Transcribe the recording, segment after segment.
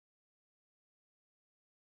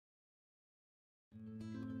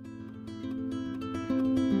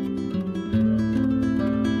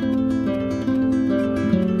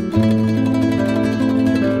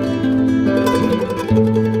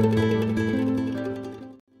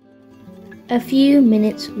A few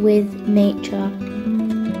minutes with nature.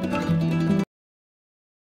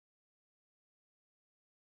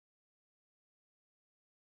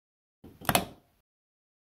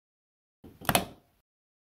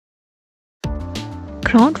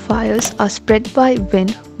 Ground fires are spread by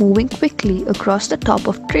wind moving quickly across the top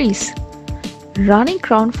of trees. Running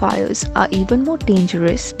ground fires are even more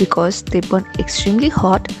dangerous because they burn extremely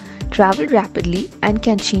hot, travel rapidly, and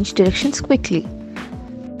can change directions quickly.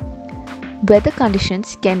 Weather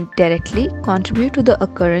conditions can directly contribute to the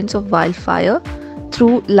occurrence of wildfire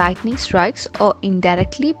through lightning strikes or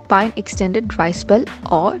indirectly by an extended dry spell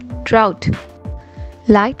or drought.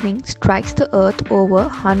 Lightning strikes the earth over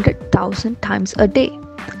 100,000 times a day.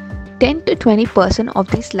 10 to 20% of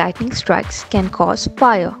these lightning strikes can cause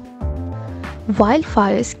fire.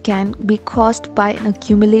 Wildfires can be caused by an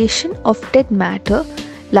accumulation of dead matter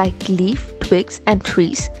like leaf, twigs, and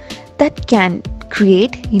trees that can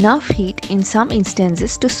create enough heat in some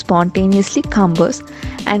instances to spontaneously combust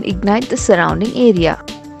and ignite the surrounding area.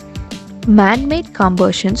 Man-made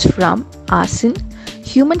combustions from arson,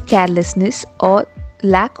 human carelessness, or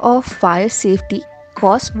lack of fire safety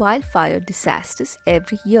cause wildfire disasters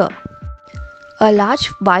every year. A large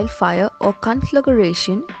wildfire or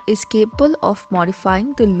conflagration is capable of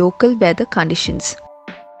modifying the local weather conditions.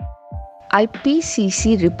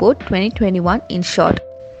 IPCC Report 2021 in short.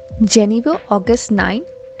 Geneva, August 9.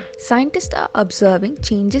 Scientists are observing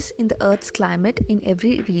changes in the Earth's climate in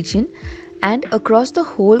every region and across the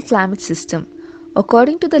whole climate system,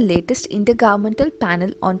 according to the latest Intergovernmental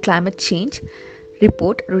Panel on Climate Change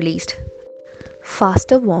report released.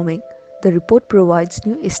 Faster warming. The report provides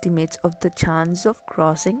new estimates of the chance of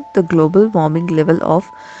crossing the global warming level of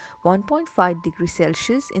 1.5 degrees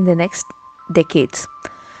Celsius in the next decades,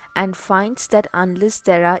 and finds that unless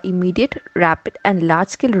there are immediate, rapid, and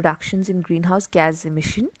large-scale reductions in greenhouse gas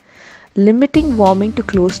emission, limiting warming to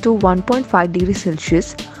close to 1.5 degrees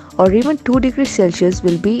Celsius or even 2 degrees Celsius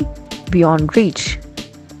will be beyond reach.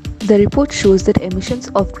 The report shows that emissions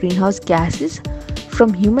of greenhouse gases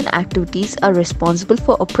from human activities are responsible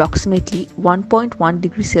for approximately 1.1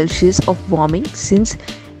 degrees Celsius of warming since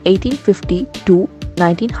 1850 to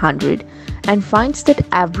 1900, and finds that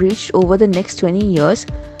averaged over the next 20 years,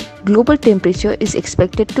 global temperature is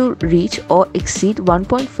expected to reach or exceed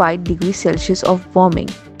 1.5 degrees Celsius of warming.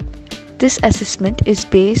 This assessment is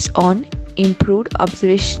based on improved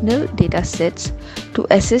observational data sets to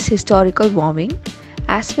assess historical warming,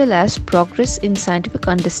 as well as progress in scientific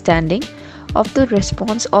understanding of the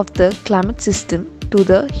response of the climate system to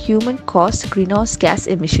the human-caused greenhouse gas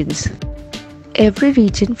emissions. Every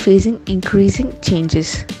region facing increasing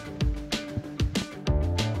changes.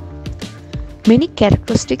 Many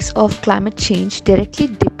characteristics of climate change directly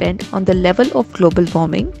depend on the level of global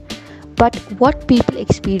warming, but what people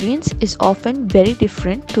experience is often very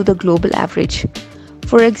different to the global average.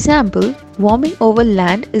 For example, warming over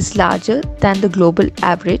land is larger than the global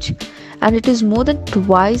average, and it is more than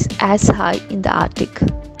twice as high in the Arctic.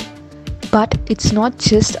 But it's not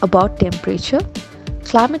just about temperature.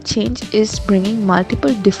 Climate change is bringing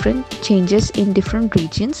multiple different changes in different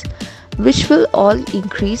regions, which will all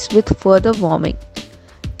increase with further warming.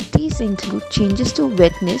 These include changes to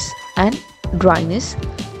wetness and dryness,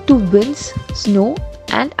 to winds, snow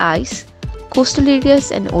and ice, coastal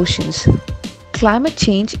areas and oceans. Climate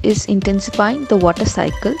change is intensifying the water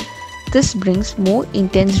cycle. This brings more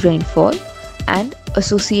intense rainfall and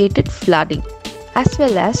associated flooding, as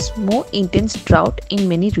well as more intense drought in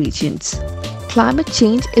many regions. Climate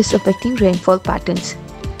change is affecting rainfall patterns.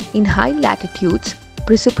 In high latitudes,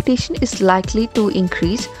 precipitation is likely to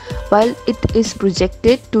increase while it is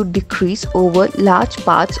projected to decrease over large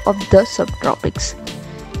parts of the subtropics.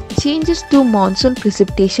 Changes to monsoon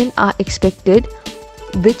precipitation are expected,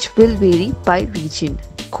 which will vary by region.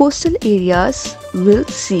 Coastal areas will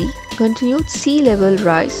see continued sea level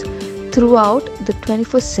rise throughout the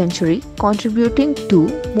 21st century, contributing to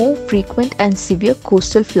more frequent and severe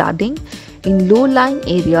coastal flooding in low-lying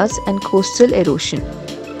areas and coastal erosion.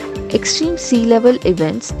 Extreme sea level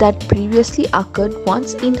events that previously occurred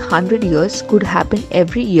once in 100 years could happen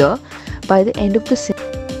every year by the end of the century.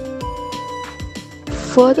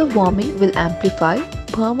 Further warming will amplify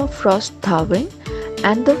permafrost thawing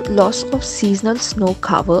and the loss of seasonal snow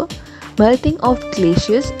cover, melting of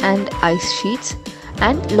glaciers and ice sheets,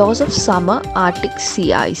 and loss of summer Arctic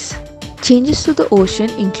sea ice. Changes to the ocean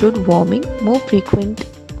include warming, more frequent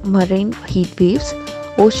marine heat waves,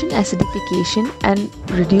 ocean acidification, and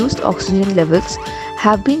reduced oxygen levels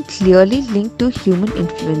have been clearly linked to human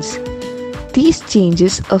influence. These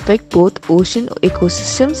changes affect both ocean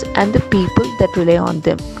ecosystems and the people that rely on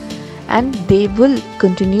them, and they will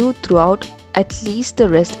continue throughout at least the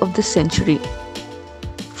rest of the century.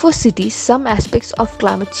 For cities, some aspects of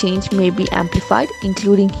climate change may be amplified,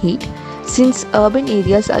 including heat, since urban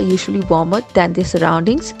areas are usually warmer than their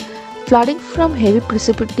surroundings, flooding from heavy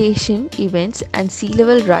precipitation events, and sea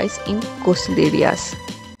level rise in coastal areas.